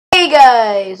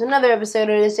guys, another episode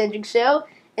of the Cedric Show,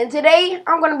 and today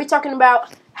I'm going to be talking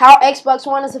about how Xbox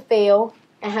One is a fail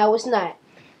and how it's not.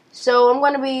 So I'm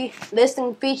going to be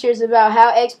listing features about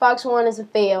how Xbox One is a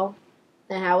fail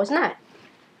and how it's not.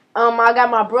 I got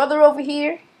my brother over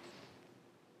here.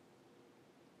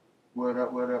 What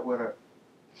up, what up, what up?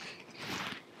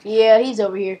 Yeah, he's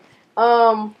over here.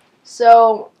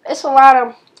 So it's a lot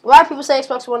of people say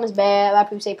Xbox One is bad, a lot of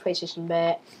people say PlayStation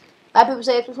bad. A lot of people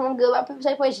say Xbox One good, a lot of people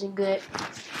say PlayStation good.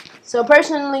 So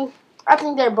personally, I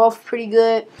think they're both pretty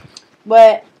good.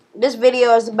 But this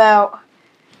video is about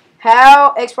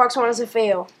how Xbox One is a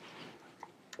fail.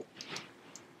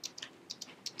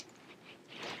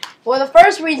 Well, the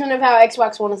first reason of how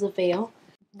Xbox One is a fail,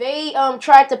 they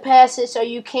tried to pass it so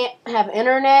you can't have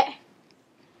internet.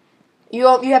 You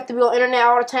have to be on internet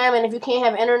all the time, and if you can't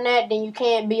have internet, then you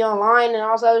can't be online and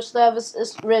all this other stuff.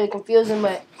 It's really confusing,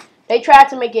 but they tried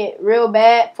to make it real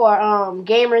bad for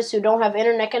gamers who don't have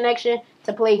internet connection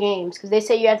to play games, because they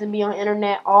say you have to be on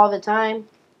internet all the time,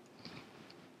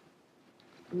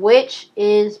 which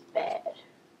is bad.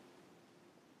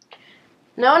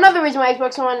 Now, another reason why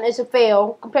Xbox One is a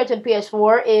fail compared to the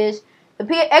PS4 is the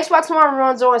Xbox One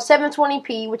runs on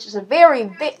 720p, which is a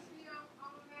very big...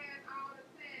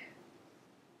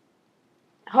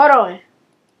 Hold on.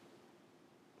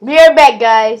 Be right back,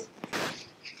 guys.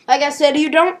 Like I said,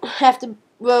 you don't have to...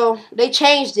 Well, they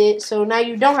changed it, so now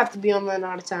you don't have to be online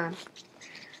all the time.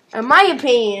 In my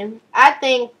opinion, I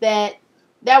think that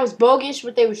was bogus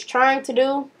what they was trying to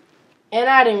do, and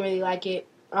I didn't really like it.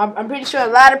 I'm pretty sure a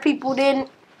lot of people didn't.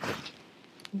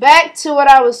 Back to what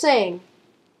I was saying.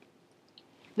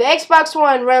 The Xbox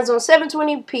One runs on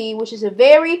 720p, which is a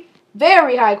very,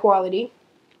 very high quality.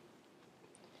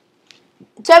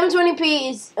 720p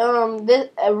is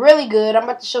really good. I'm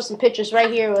about to show some pictures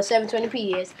right here of what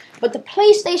 720p is. But the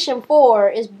PlayStation 4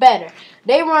 is better.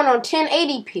 They run on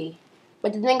 1080p.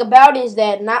 But the thing about it is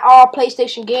that not all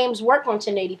PlayStation games work on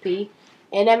 1080p.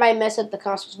 And that might mess up the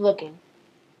console's looking.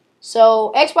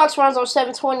 So Xbox runs on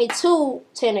 720 to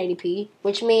 1080p.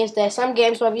 Which means that some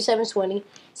games might be 720.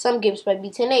 Some games might be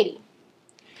 1080.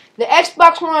 The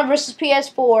Xbox One versus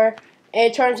PS4,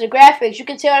 in terms of graphics, you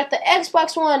can tell that the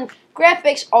Xbox One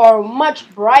graphics are much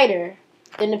brighter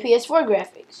than the PS4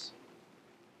 graphics.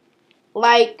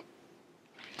 Like,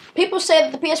 people say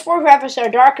that the PS4 graphics are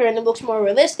darker and it looks more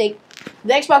realistic.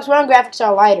 The Xbox One graphics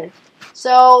are lighter.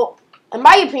 So, in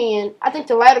my opinion, I think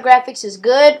the lighter graphics is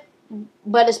good,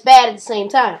 but it's bad at the same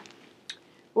time.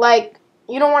 Like,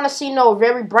 you don't want to see no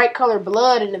very bright colored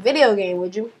blood in a video game,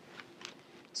 would you?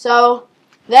 So,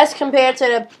 that's compared to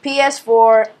the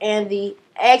PS4 and the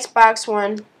Xbox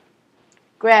One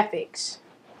graphics.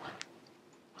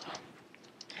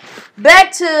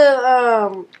 Back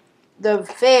to the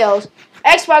fails.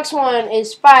 Xbox One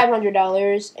is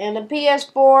 $500 and the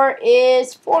PS4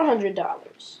 is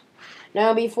 $400.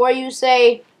 Now, before you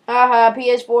say, haha,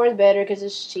 PS4 is better because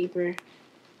it's cheaper.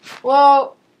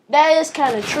 Well, that is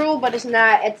kind of true, but it's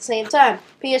not at the same time.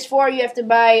 PS4, you have to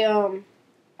buy an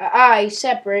eye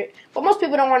separate, but most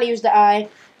people don't want to use the eye.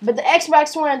 But the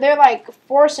Xbox One, they're like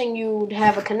forcing you to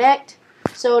have a Kinect.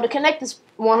 So the Kinect is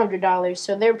 $100.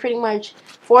 So they're pretty much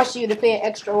forcing you to pay an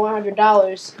extra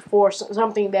 $100 for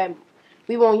something that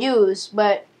we won't use.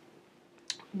 But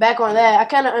back on that, I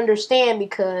kind of understand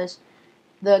because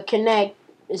the Kinect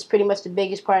is pretty much the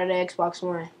biggest part of the Xbox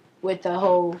One. With the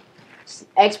whole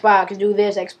Xbox do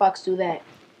this, Xbox do that.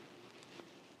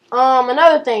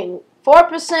 Another thing.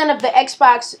 4% of the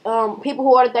Xbox people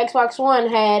who ordered the Xbox One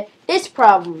had disc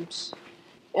problems,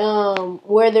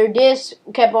 where their disc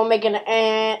kept on making an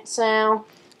ant sound.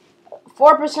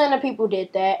 4% of people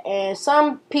did that, and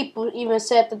some people even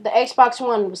said that the Xbox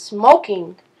One was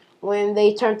smoking when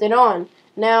they turned it on.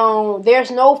 Now,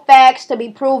 there's no facts to be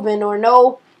proven or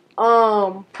no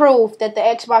proof that the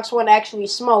Xbox One actually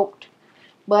smoked,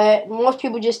 but most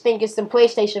people just think it's the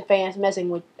PlayStation fans messing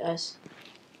with us.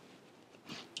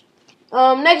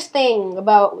 Next thing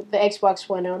about the Xbox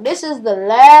One. Now, this is the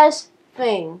last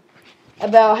thing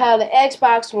about how the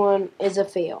Xbox One is a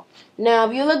fail. Now,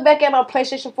 if you look back at my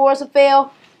PlayStation 4 as a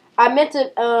fail, I meant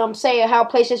to say how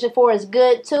PlayStation 4 is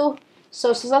good too.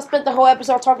 So since I spent the whole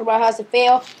episode talking about how it's a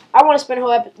fail, I want to spend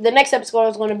the next episode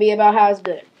is going to be about how it's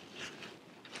good.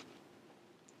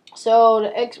 So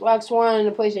the Xbox One and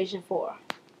the PlayStation 4.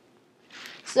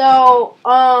 So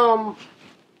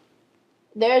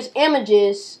there's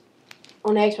images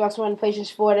on the Xbox One and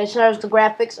PlayStation 4 that shows the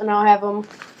graphics, and I'll have them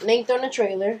linked on the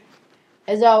trailer.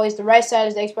 As always, the right side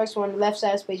is the Xbox One, the left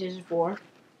side is PlayStation 4.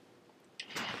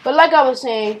 But like I was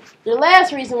saying, the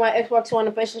last reason why Xbox One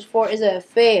and PlayStation 4 is a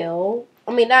fail,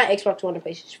 I mean not Xbox One and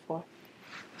PlayStation 4,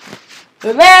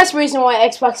 The last reason why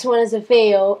Xbox One is a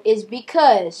fail is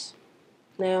because,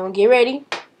 now get ready,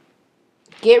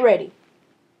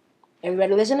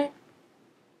 everybody listening?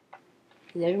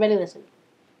 Is everybody listening?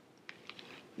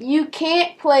 You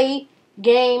can't play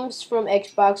games from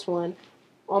Xbox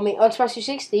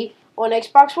 360 on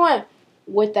Xbox One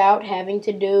without having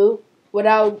to do,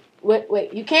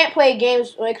 you can't play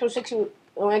games on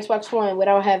Xbox One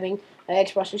without having an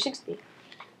Xbox 360.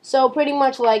 So pretty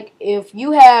much like if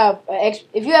you have an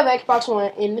Xbox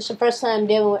One and it's the first time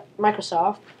dealing with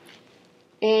Microsoft,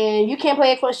 and you can't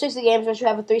play Xbox 360 games unless you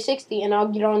have a 360, and I'll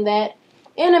get on that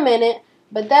in a minute.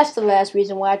 But that's the last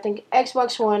reason why I think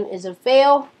Xbox One is a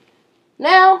fail.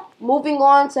 Now, moving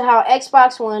on to how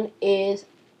Xbox One is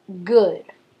good.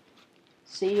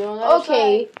 See you on the other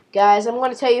side. Guys, I'm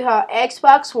going to tell you how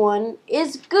Xbox One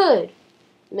is good.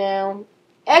 Now,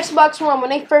 Xbox One, when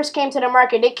they first came to the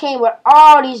market, they came with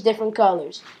all these different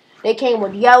colors. They came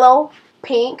with yellow,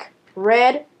 pink,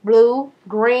 red, blue,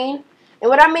 green. And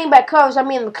what I mean by colors, I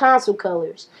mean the console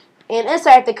colors. And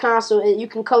inside the console, you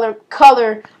can color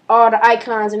all the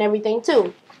icons and everything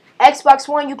too. Xbox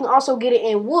One, you can also get it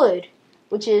in wood,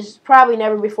 which is probably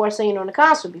never before seen on the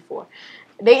console before.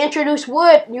 They introduced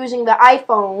wood using the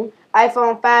iPhone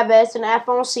 5S and the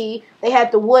iPhone C. They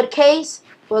had the wood case.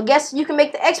 Well, guess you can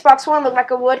make the Xbox One look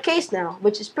like a wood case now,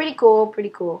 which is pretty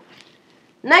cool,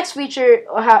 Next feature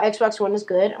of how Xbox One is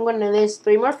good, I'm going to list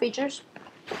 3 more features.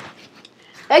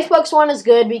 Xbox One is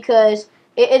good because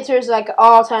it enters like an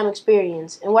all-time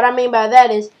experience. And what I mean by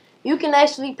that is you can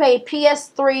actually play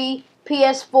PS3,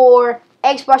 PS4,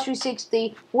 Xbox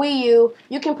 360, Wii U.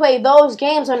 You can play those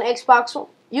games on Xbox One.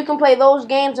 You can play those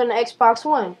games on the Xbox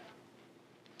One.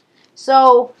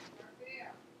 So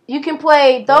you can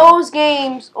play those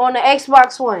games on the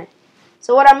Xbox One.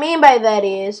 So what I mean by that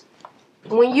is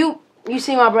when you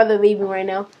see my brother leaving right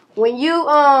now. When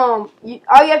all you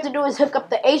have to do is hook up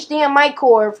the HDMI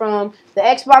cord from the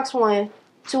Xbox One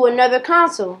to another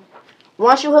console.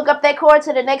 Once you hook up that cord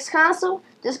to the next console,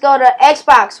 just go to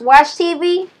Xbox Watch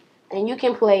TV and you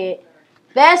can play it.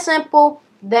 That simple,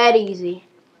 that easy.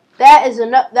 That's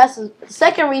the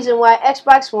second reason why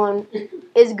Xbox One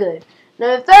is good.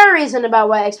 Now the third reason about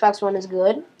why Xbox One is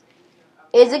good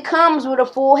is it comes with a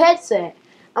full headset.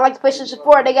 Unlike the PlayStation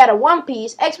 4, they got a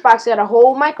one-piece. Xbox got a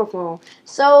whole microphone.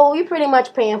 So you're pretty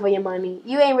much paying for your money.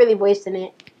 You ain't really wasting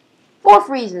it. Fourth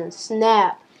reason,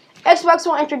 Snap. Xbox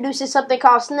One introduces something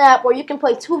called Snap where you can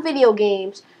play 2 video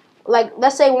games. Like,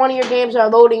 let's say one of your games are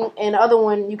loading and the other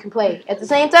one you can play at the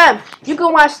same time. You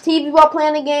can watch TV while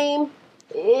playing the game.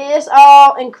 It's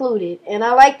all included. And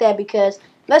I like that because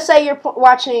let's say you're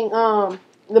watching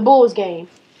the Bulls game.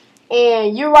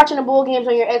 And you're watching the Bull games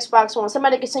on your Xbox One.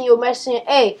 Somebody can send you a message saying,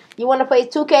 hey, you want to play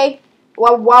 2K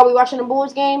while we're watching the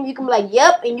Bulls game? You can be like,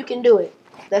 yep, and you can do it.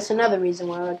 That's another reason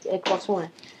why I like the Xbox One.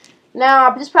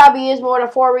 Now, this probably is more than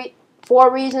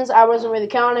four reasons. I wasn't really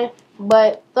counting.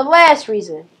 But the last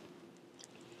reason,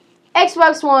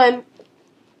 Xbox One,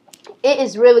 it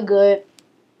is really good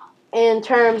in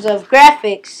terms of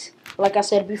graphics, like I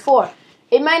said before.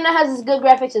 It might not have as good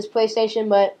graphics as PlayStation,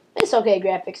 but it's okay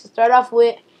graphics to start off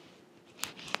with.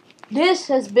 This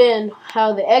has been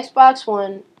how the Xbox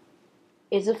One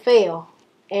is a fail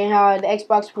and how the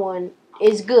Xbox One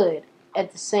is good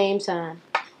at the same time.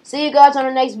 See you guys on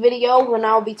the next video when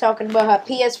I'll be talking about how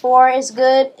PS4 is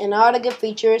good and all the good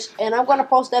features. And I'm going to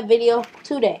post that video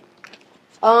today.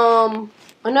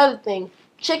 Another thing,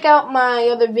 check out my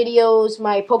other videos,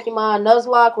 my Pokemon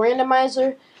Nuzlocke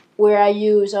randomizer, where I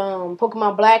use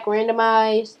Pokemon Black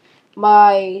randomized,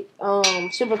 my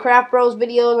Super Craft Bros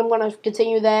videos. I'm going to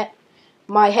continue that.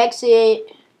 My Hexit,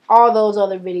 all those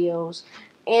other videos.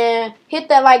 And hit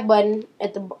that like button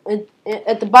at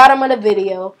the bottom of the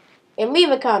video and leave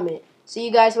a comment. See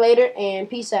you guys later and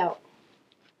peace out.